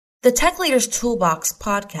The Tech Leaders Toolbox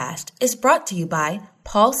podcast is brought to you by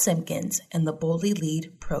Paul Simpkins and the Boldly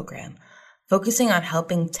Lead program, focusing on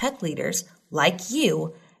helping tech leaders like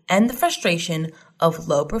you end the frustration of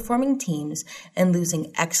low-performing teams and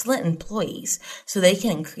losing excellent employees so they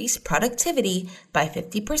can increase productivity by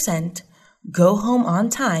 50%, go home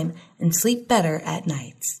on time, and sleep better at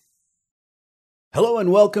nights. Hello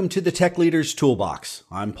and welcome to the Tech Leaders Toolbox.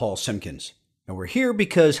 I'm Paul Simpkins, and we're here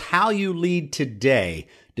because how you lead today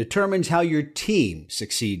determines how your team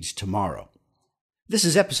succeeds tomorrow. This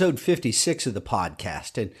is episode 56 of the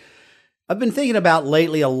podcast, and I've been thinking about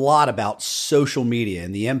lately a lot about social media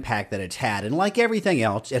and the impact that it's had. And like everything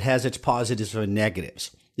else, it has its positives and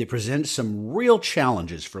negatives. It presents some real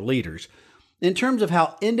challenges for leaders in terms of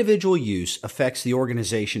how individual use affects the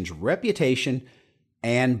organization's reputation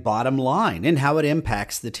and bottom line and how it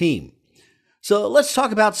impacts the team. So let's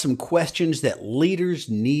talk about some questions that leaders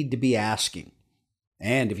need to be asking.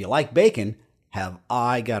 And if you like bacon, have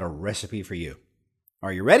I got a recipe for you.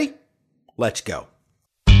 Are you ready? Let's go.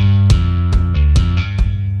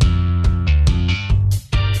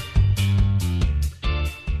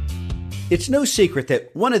 It's no secret that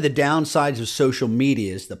one of the downsides of social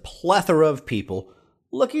media is the plethora of people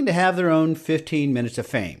looking to have their own 15 minutes of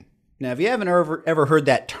fame. Now, if you haven't ever heard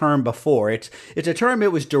that term before, it's a term that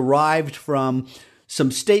was derived from some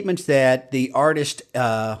statements that the artist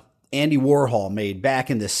Andy Warhol made back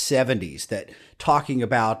in the 70s, that talking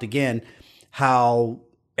about, again, how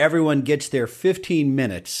everyone gets their 15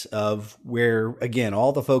 minutes of where, again,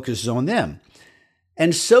 all the focus is on them.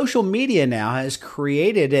 And social media now has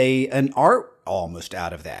created an art almost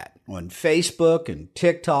out of that on Facebook and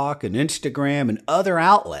TikTok and Instagram and other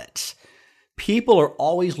outlets. People are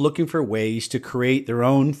always looking for ways to create their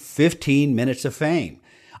own 15 minutes of fame.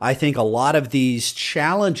 I think a lot of these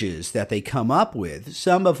challenges that they come up with,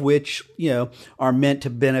 some of which, are meant to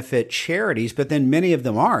benefit charities, but then many of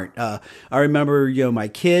them aren't. I remember, my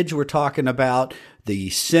kids were talking about the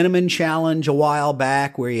cinnamon challenge a while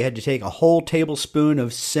back, where you had to take a whole tablespoon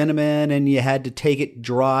of cinnamon and you had to take it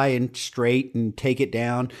dry and straight and take it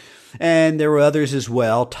down. And there were others as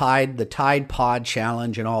well, the Tide Pod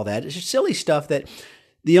challenge and all that. It's just silly stuff that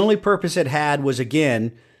the only purpose it had was,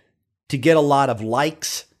 again, to get a lot of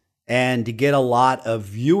likes and to get a lot of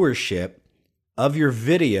viewership of your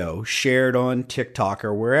video shared on TikTok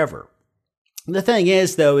or wherever. The thing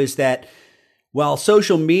is, though, is that while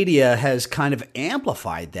social media has kind of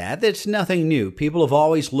amplified that, that's nothing new. People have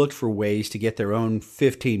always looked for ways to get their own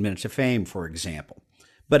 15 minutes of fame, for example.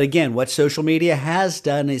 But again, what social media has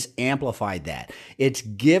done is amplified that. It's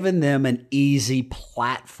given them an easy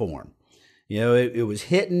platform. It was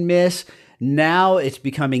hit and miss. Now it's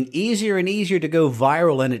becoming easier and easier to go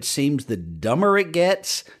viral, and it seems the dumber it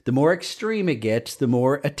gets, the more extreme it gets, the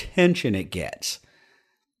more attention it gets.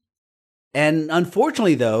 And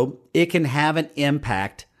unfortunately, though, it can have an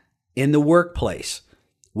impact in the workplace.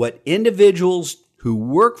 What individuals who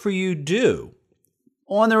work for you do,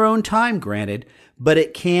 on their own time, granted, but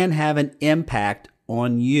it can have an impact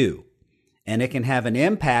on you. And it can have an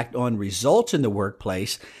impact on results in the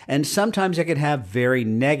workplace, and sometimes it can have very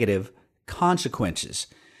negative consequences.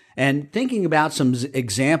 And thinking about some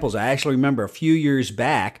examples, I actually remember a few years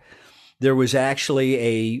back, there was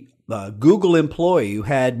actually a Google employee who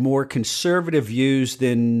had more conservative views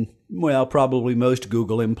than, probably most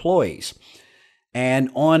Google employees. And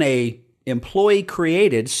on a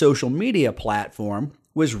employee-created social media platform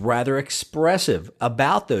was rather expressive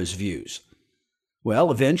about those views.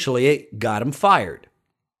 Well, eventually it got him fired.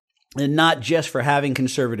 And not just for having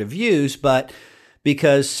conservative views, but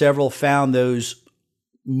because several found those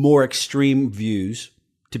more extreme views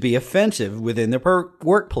to be offensive within their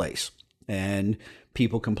workplace. And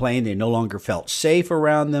people complained they no longer felt safe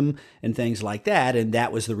around them and things like that, and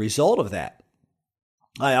that was the result of that.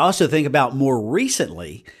 I also think about more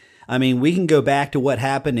recently, we can go back to what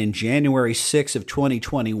happened in January 6th of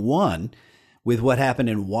 2021 with what happened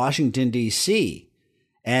in Washington, D.C.,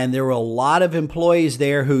 and there were a lot of employees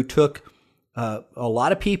there who took a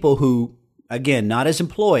lot of people who, again, not as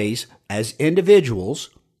employees, as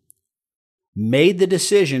individuals, made the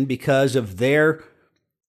decision because of their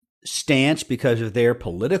stance, because of their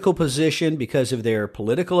political position, because of their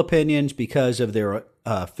political opinions, because of their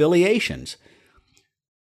affiliations,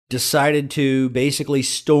 decided to basically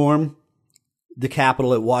storm the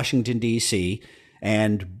Capitol at Washington, D.C.,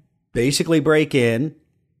 and basically break in,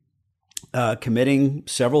 committing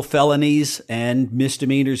several felonies and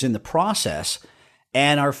misdemeanors in the process,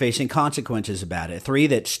 and are facing consequences about it. Three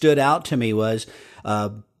that stood out to me was,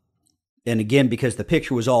 and again, because the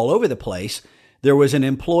picture was all over the place, there was an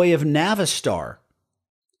employee of Navistar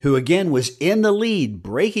who again was in the lead,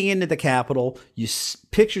 breaking into the Capitol.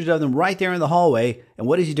 Pictures of them right there in the hallway. And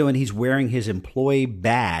what is he doing? He's wearing his employee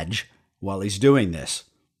badge while he's doing this.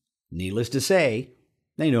 Needless to say,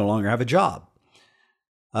 they no longer have a job.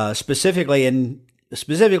 Specifically,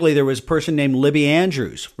 there was a person named Libby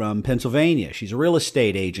Andrews from Pennsylvania. She's a real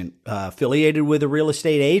estate agent affiliated with a real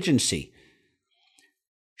estate agency.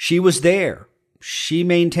 She was there. She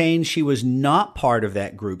maintained she was not part of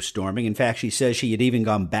that group storming. In fact, she says she had even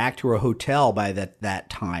gone back to her hotel by that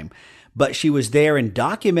time. But she was there and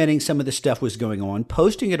documenting some of the stuff was going on,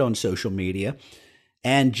 posting it on social media.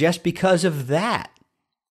 And just because of that,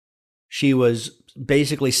 she was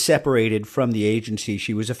basically separated from the agency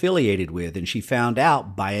she was affiliated with. And she found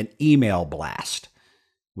out by an email blast,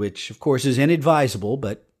 which, of course, is inadvisable,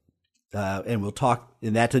 but and we'll talk,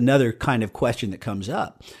 and that's another kind of question that comes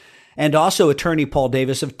up. And also attorney Paul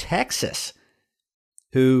Davis of Texas,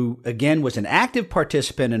 who, again, was an active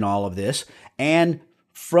participant in all of this, and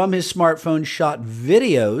from his smartphone shot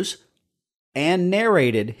videos and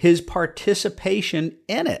narrated his participation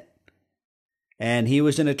in it. And he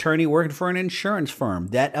was an attorney working for an insurance firm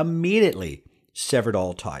that immediately severed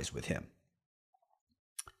all ties with him.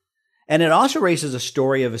 And it also raises a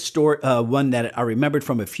story of one that I remembered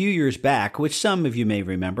from a few years back, which some of you may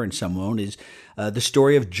remember and some won't, is the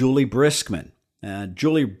story of Julie Briskman.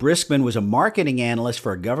 Julie Briskman was a marketing analyst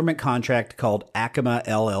for a government contract called Acoma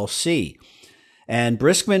LLC. And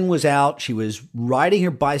Briskman was out. She was riding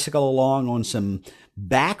her bicycle along on some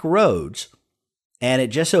back roads. And it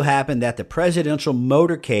just so happened that the presidential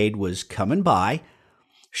motorcade was coming by.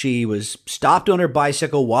 She was stopped on her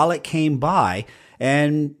bicycle while it came by.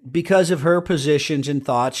 And because of her positions and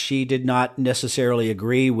thoughts, she did not necessarily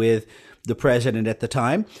agree with the president at the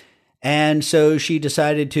time. And so she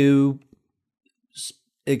decided to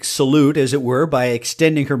salute, as it were, by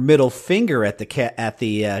extending her middle finger at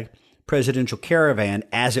the presidential caravan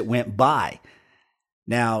as it went by.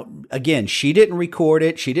 Now, again, she didn't record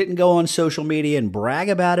it. She didn't go on social media and brag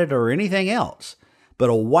about it or anything else.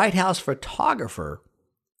 But a White House photographer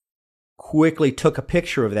quickly took a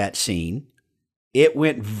picture of that scene. It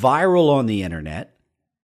went viral on the internet.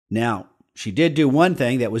 Now, she did do one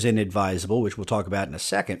thing that was inadvisable, which we'll talk about in a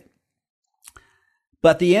second.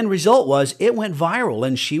 But the end result was it went viral,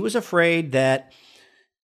 and she was afraid that,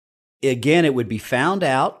 again, it would be found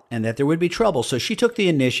out and that there would be trouble. So she took the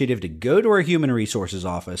initiative to go to her human resources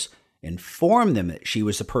office, inform them that she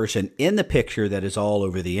was the person in the picture that is all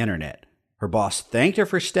over the internet. Her boss thanked her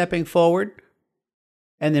for stepping forward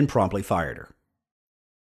and then promptly fired her.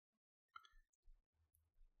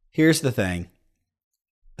 Here's the thing.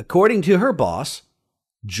 According to her boss,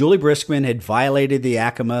 Julie Briskman had violated the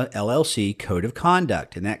Acoma LLC Code of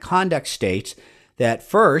Conduct. And that conduct states that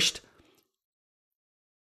first,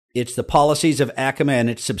 it's the policies of Acoma and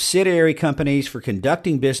its subsidiary companies for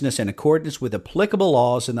conducting business in accordance with applicable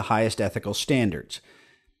laws and the highest ethical standards.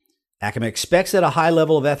 Acoma expects that a high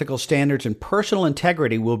level of ethical standards and personal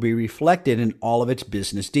integrity will be reflected in all of its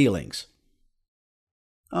business dealings.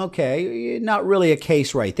 Okay, not really a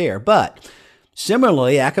case right there, but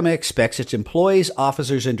similarly, Acoma expects its employees,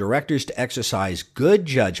 officers, and directors to exercise good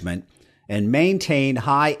judgment and maintain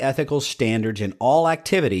high ethical standards in all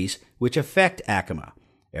activities which affect Acoma.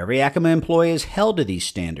 Every Acoma employee is held to these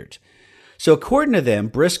standards. So according to them,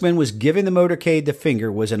 Briskman was giving the motorcade the finger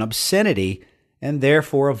was an obscenity and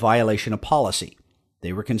therefore a violation of policy.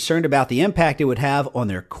 They were concerned about the impact it would have on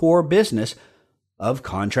their core business of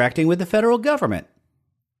contracting with the federal government.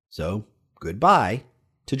 So, goodbye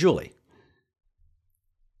to Julie.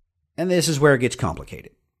 And this is where it gets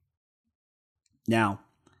complicated. Now,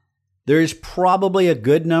 there's probably a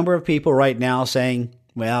good number of people right now saying,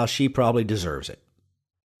 well, she probably deserves it.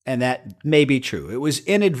 And that may be true. It was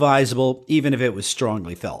inadvisable, even if it was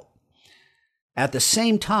strongly felt. At the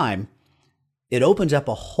same time, it opens up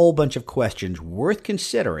a whole bunch of questions worth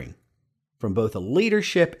considering from both a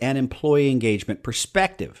leadership and employee engagement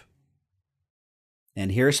perspective.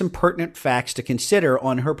 And here are some pertinent facts to consider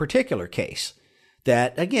on her particular case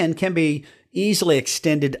that, again, can be easily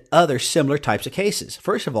extended to other similar types of cases.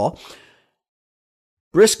 First of all,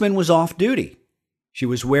 Briskman was off duty. She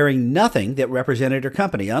was wearing nothing that represented her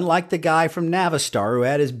company, unlike the guy from Navistar who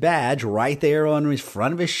had his badge right there on his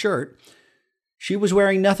front of his shirt. She was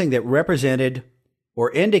wearing nothing that represented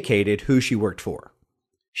or indicated who she worked for.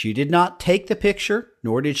 She did not take the picture,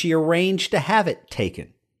 nor did she arrange to have it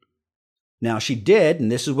taken. Now, she did,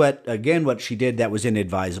 and this is what she did that was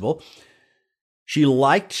inadvisable. She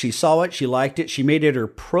saw it, she liked it, she made it her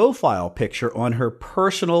profile picture on her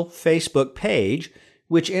personal Facebook page,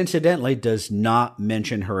 which incidentally does not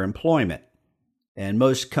mention her employment. And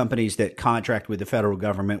most companies that contract with the federal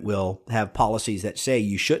government will have policies that say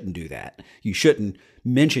you shouldn't do that. You shouldn't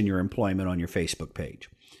mention your employment on your Facebook page.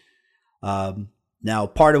 Now,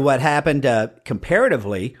 part of what happened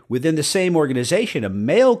comparatively within the same organization, a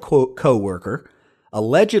male co-worker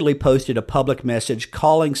allegedly posted a public message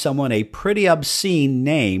calling someone a pretty obscene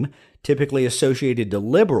name, typically associated to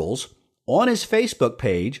liberals, on his Facebook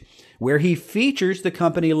page, where he features the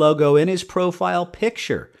company logo in his profile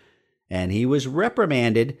picture. And he was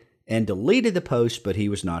reprimanded and deleted the post, but he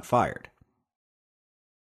was not fired.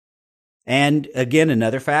 And again,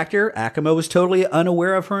 another factor, Acoma was totally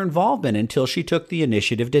unaware of her involvement until she took the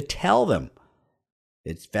initiative to tell them.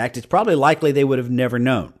 In fact, it's probably likely they would have never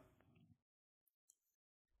known.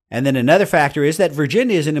 And then another factor is that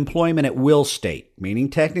Virginia is an employment at will state, meaning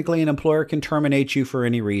technically an employer can terminate you for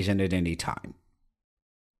any reason at any time.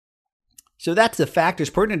 So that's the factors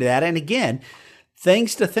pertinent to that. And again,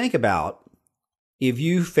 things to think about if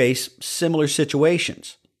you face similar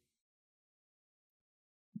situations.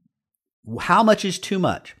 How much is too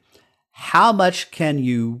much? How much can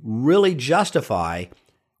you really justify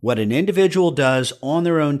what an individual does on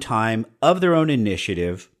their own time, of their own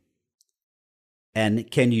initiative?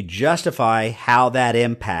 And can you justify how that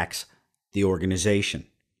impacts the organization?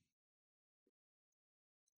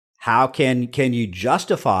 How can you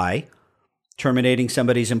justify terminating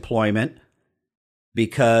somebody's employment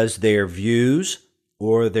because their views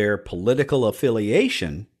or their political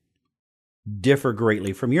affiliation differ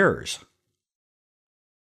greatly from yours?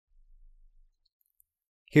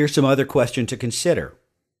 Here's some other questions to consider.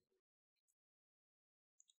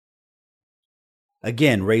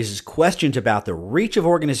 Again, raises questions about the reach of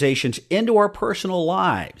organizations into our personal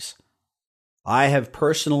lives. I have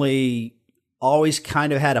personally always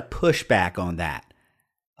kind of had a pushback on that,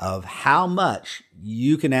 of how much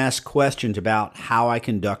you can ask questions about how I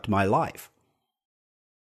conduct my life.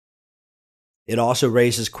 It also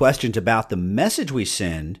raises questions about the message we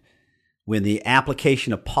send when the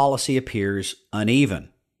application of policy appears uneven,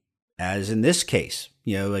 as in this case.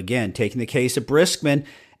 Again, taking the case of Briskman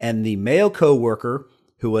and the male co-worker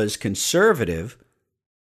who was conservative,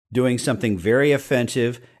 doing something very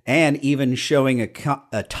offensive and even showing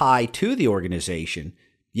a tie to the organization,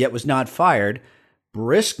 yet was not fired.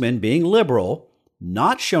 Briskman, being liberal,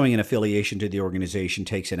 not showing an affiliation to the organization,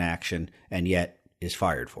 takes an action and yet is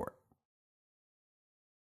fired for it.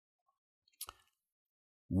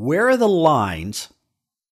 Where are the lines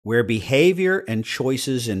where behavior and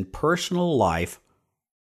choices in personal life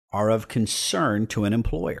are of concern to an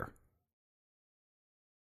employer?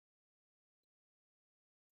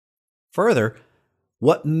 Further,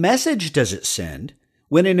 what message does it send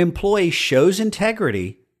when an employee shows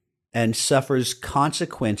integrity and suffers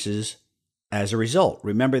consequences as a result?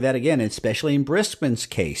 Remember that again, especially in Briskman's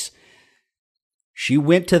case. She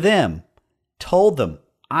went to them, told them,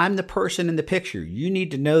 I'm the person in the picture. You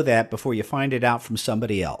need to know that before you find it out from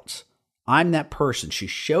somebody else. I'm that person. She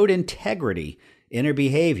showed integrity in her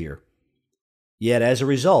behavior, yet as a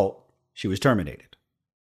result, she was terminated.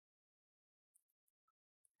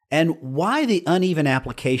 And why the uneven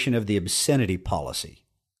application of the obscenity policy?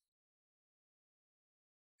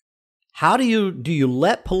 How do you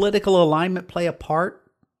let political alignment play a part?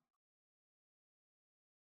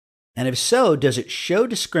 And if so, does it show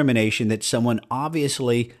discrimination that someone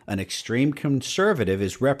obviously an extreme conservative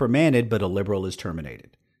is reprimanded but a liberal is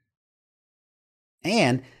terminated?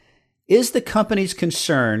 And is the company's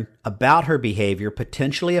concern about her behavior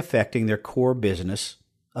potentially affecting their core business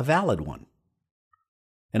a valid one?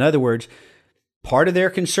 In other words, part of their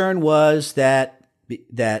concern was that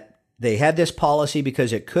they had this policy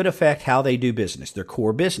because it could affect how they do business, their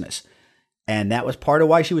core business. And that was part of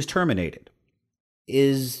why she was terminated.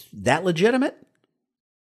 Is that legitimate?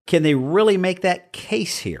 Can they really make that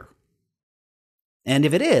case here? And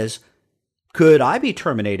if it is, could I be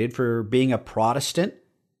terminated for being a Protestant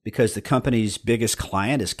because the company's biggest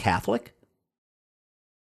client is Catholic?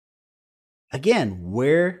 Again,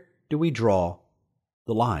 where do we draw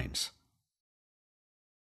the lines?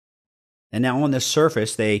 And now on the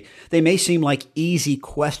surface, they may seem like easy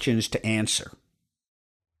questions to answer.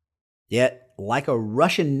 Yet, like a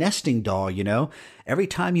Russian nesting doll, every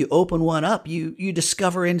time you open one up, you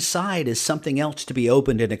discover inside is something else to be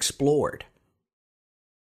opened and explored.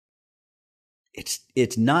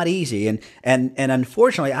 It's not easy. And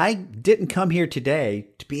unfortunately, I didn't come here today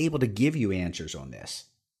to be able to give you answers on this,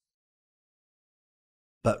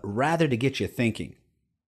 but rather to get you thinking.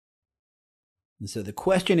 And so the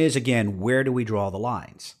question is, again, where do we draw the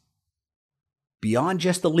lines? Beyond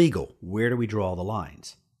just the legal, where do we draw the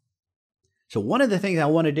lines? So one of the things I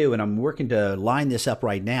want to do, and I'm working to line this up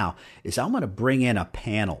right now, is I'm going to bring in a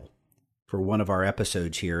panel for one of our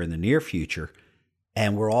episodes here in the near future,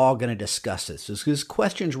 and we're all going to discuss this. This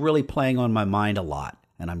question's really playing on my mind a lot,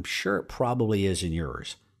 and I'm sure it probably is in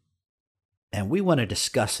yours. And we want to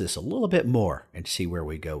discuss this a little bit more and see where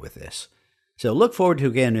we go with this. So look forward to,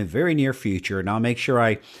 again, in the very near future, and I'll make sure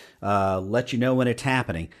I let you know when it's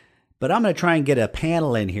happening. But I'm going to try and get a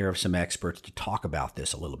panel in here of some experts to talk about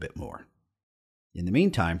this a little bit more. In the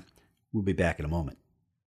meantime, we'll be back in a moment.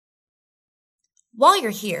 While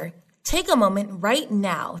you're here, take a moment right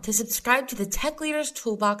now to subscribe to the Tech Leaders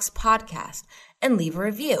Toolbox podcast and leave a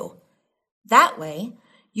review. That way,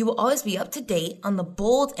 you will always be up to date on the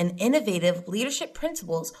bold and innovative leadership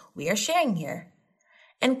principles we are sharing here.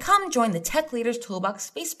 And come join the Tech Leaders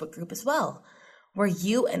Toolbox Facebook group as well, where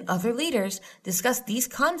you and other leaders discuss these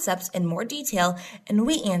concepts in more detail and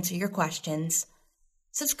we answer your questions.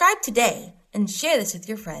 Subscribe today and share this with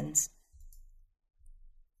your friends.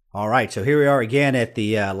 All right, so here we are again at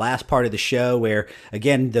the last part of the show where,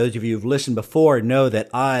 again, those of you who've listened before know that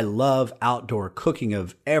I love outdoor cooking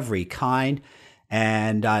of every kind,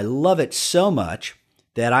 and I love it so much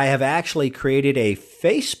that I have actually created a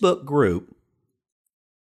Facebook group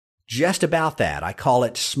just about that. I call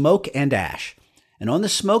it Smoke and Ash. And on the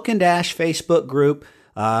Smoke and Ash Facebook group,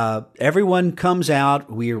 everyone comes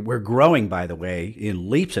out. We're growing, by the way, in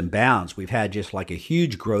leaps and bounds. We've had just like a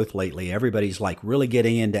huge growth lately. Everybody's like really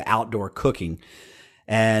getting into outdoor cooking.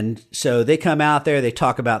 And so they come out there, they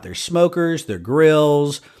talk about their smokers, their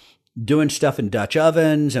grills, doing stuff in Dutch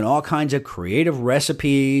ovens and all kinds of creative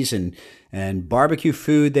recipes and barbecue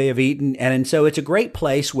food they have eaten. And so it's a great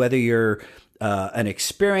place, whether you're an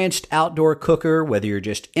experienced outdoor cooker, whether you're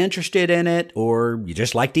just interested in it or you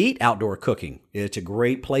just like to eat outdoor cooking. It's a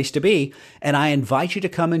great place to be. And I invite you to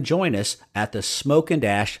come and join us at the Smoke and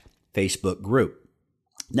Ash Facebook group.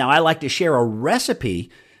 Now, I like to share a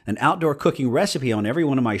recipe, an outdoor cooking recipe on every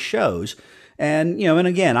one of my shows. And, and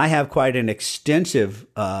again, I have quite an extensive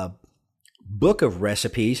book of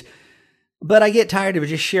recipes. But I get tired of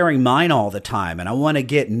just sharing mine all the time, and I want to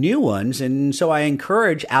get new ones. And so I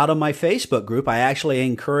encourage out of my Facebook group, I actually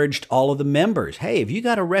encouraged all of the members, hey, if you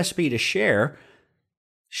got a recipe to share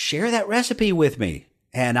that recipe with me,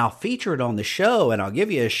 and I'll feature it on the show, and I'll give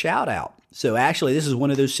you a shout out. So actually, this is one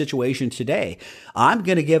of those situations today. I'm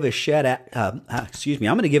going to give a shout out. I'm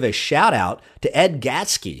going to give a shout out to Ed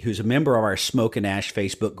Gatsky, who's a member of our Smoke and Ash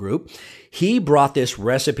Facebook group. He brought this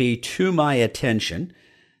recipe to my attention.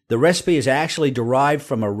 The recipe is actually derived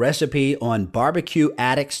from a recipe on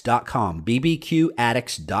barbecueaddicts.com.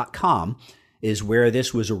 bbqaddicts.com is where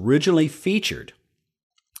this was originally featured.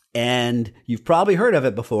 And you've probably heard of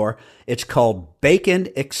it before. It's called Bacon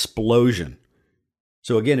Explosion.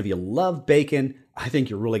 So again, if you love bacon, I think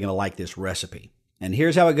you're really going to like this recipe. And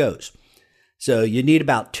here's how it goes. So you need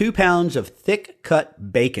about 2 pounds of thick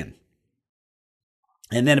cut bacon.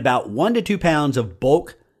 And then about 1 to 2 pounds of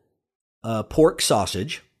bulk pork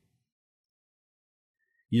sausage.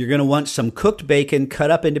 You're going to want some cooked bacon cut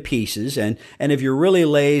up into pieces. And if you're really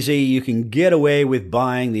lazy, you can get away with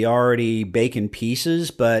buying the already bacon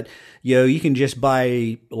pieces. But, you can just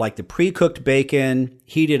buy like the pre-cooked bacon,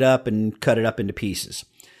 heat it up, and cut it up into pieces.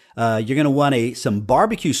 You're going to want some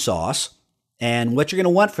barbecue sauce. And what you're going to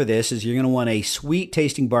want for this is you're going to want a sweet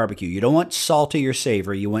tasting barbecue. You don't want salty or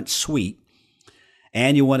savory. You want sweet.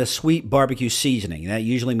 And you want a sweet barbecue seasoning. That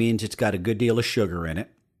usually means it's got a good deal of sugar in it,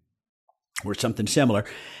 or something similar.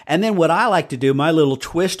 And then what I like to do, my little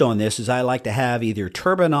twist on this, is I like to have either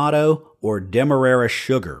turbinado or demerara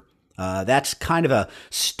sugar. That's kind of a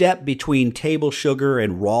step between table sugar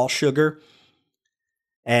and raw sugar.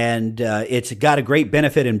 And it's got a great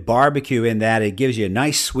benefit in barbecue in that it gives you a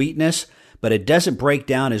nice sweetness, but it doesn't break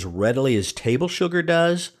down as readily as table sugar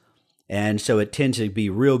does. And so it tends to be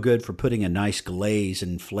real good for putting a nice glaze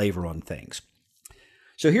and flavor on things.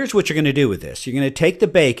 So here's what you're going to do with this. You're going to take the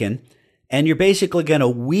bacon, and you're basically going to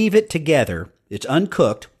weave it together. It's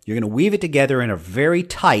uncooked. You're going to weave it together in a very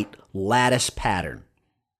tight lattice pattern.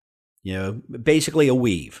 Basically a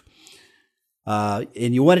weave.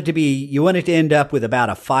 And you want it to end up with about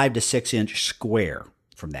a 5 to 6 inch square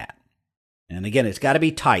from that. And again, it's got to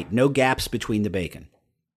be tight, no gaps between the bacon.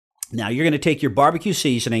 Now you're going to take your barbecue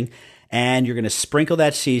seasoning and you're going to sprinkle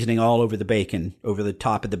that seasoning all over the bacon, over the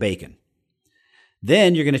top of the bacon.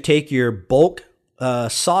 Then you're going to take your bulk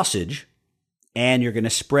sausage and you're going to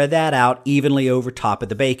spread that out evenly over top of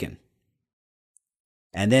the bacon.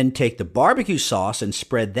 And then take the barbecue sauce and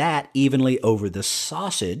spread that evenly over the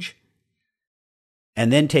sausage.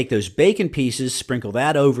 And then take those bacon pieces, sprinkle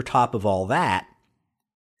that over top of all that.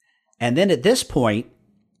 And then at this point,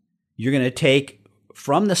 you're going to take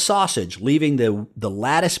from the sausage, leaving the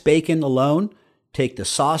lattice bacon alone, take the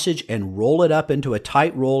sausage and roll it up into a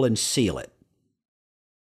tight roll and seal it.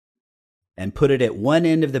 And put it at one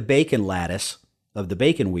end of the bacon lattice, of the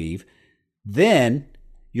bacon weave. Then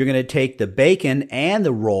you're going to take the bacon and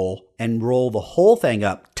the roll and roll the whole thing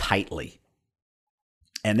up tightly.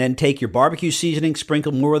 And then take your barbecue seasoning,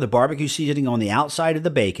 sprinkle more of the barbecue seasoning on the outside of the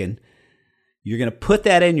bacon. You're going to put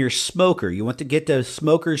that in your smoker. You want to get the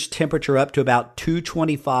smoker's temperature up to about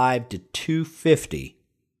 225 to 250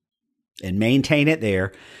 and maintain it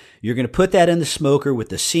there. You're going to put that in the smoker with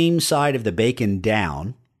the seam side of the bacon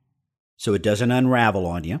down so it doesn't unravel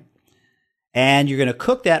on you. And you're going to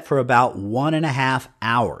cook that for about 1.5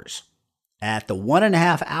 hours. At the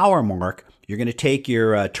 1.5 hour mark, you're going to take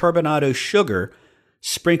your turbinado sugar,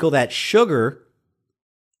 sprinkle that sugar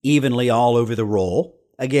evenly all over the roll.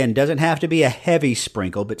 Again, doesn't have to be a heavy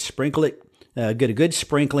sprinkle, but sprinkle it, get a good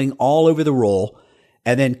sprinkling all over the roll,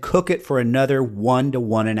 and then cook it for another 1 to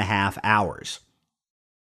 1.5 hours.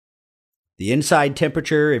 The inside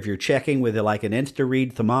temperature, if you're checking with like an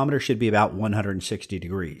InstaRead thermometer, should be about 160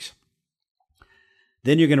 degrees.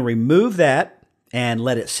 Then you're going to remove that and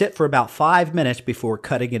let it sit for about 5 minutes before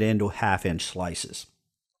cutting it into 1/2-inch slices.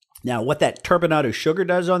 Now, what that turbinado sugar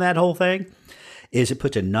does on that whole thing is it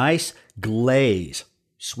puts a nice glaze,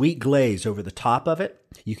 sweet glaze over the top of it.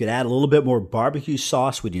 You could add a little bit more barbecue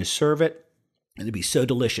sauce when you serve it, and it'd be so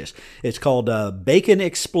delicious. It's called Bacon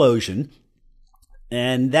Explosion,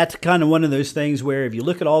 and that's kind of one of those things where if you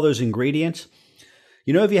look at all those ingredients,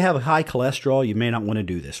 you know, if you have high cholesterol, you may not want to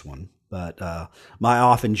do this one. But I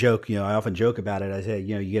often joke about it. I say,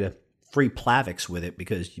 you get a free Plavix with it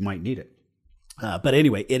because you might need it. But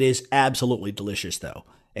anyway, it is absolutely delicious, though.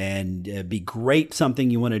 And it'd be great, something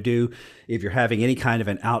you want to do if you're having any kind of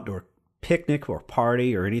an outdoor picnic or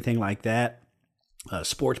party or anything like that.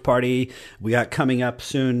 Sports party we got coming up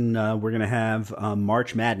soon. We're going to have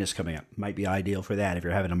March Madness coming up. Might be ideal for that if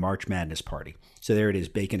you're having a March Madness party. So there it is,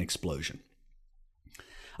 Bacon Explosion.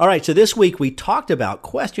 All right, so this week we talked about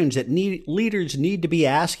questions that leaders need to be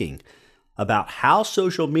asking about how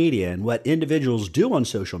social media and what individuals do on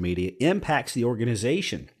social media impacts the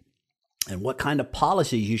organization and what kind of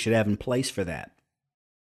policies you should have in place for that.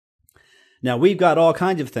 Now, we've got all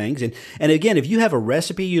kinds of things. And again, if you have a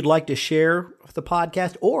recipe you'd like to share with the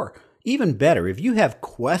podcast, or even better, if you have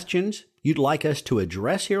questions you'd like us to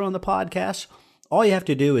address here on the podcast, all you have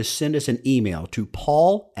to do is send us an email to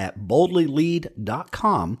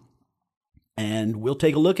paul@boldlylead.com, and we'll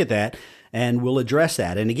take a look at that and we'll address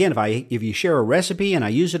that. And again, if you share a recipe and I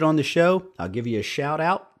use it on the show, I'll give you a shout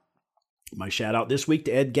out. My shout out this week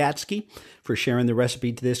to Ed Gatsky for sharing the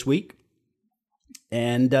recipe this week.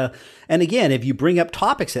 And again, if you bring up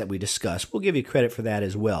topics that we discuss, we'll give you credit for that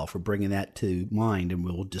as well, for bringing that to mind, and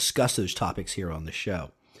we'll discuss those topics here on the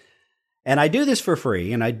show. And I do this for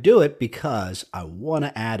free, and I do it because I want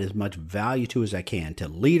to add as much value as I can to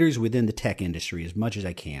leaders within the tech industry as much as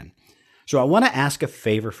I can. So I want to ask a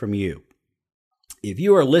favor from you. If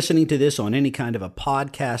you are listening to this on any kind of a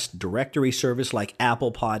podcast directory service like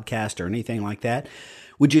Apple Podcast or anything like that,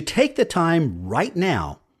 would you take the time right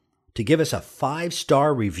now to give us a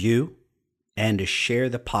 5-star review and to share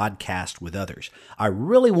the podcast with others? I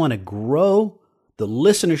really want to grow the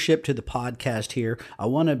listenership to the podcast here. I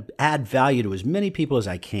want to add value to as many people as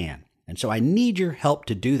I can. And so I need your help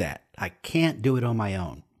to do that. I can't do it on my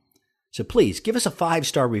own. So please give us a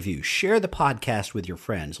 5-star review. Share the podcast with your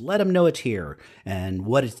friends. Let them know it's here and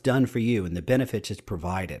what it's done for you and the benefits it's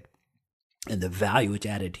provided and the value it's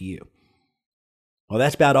added to you. Well,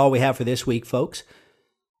 that's about all we have for this week, folks.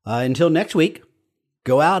 Until next week,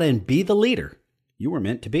 go out and be the leader you were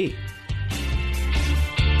meant to be.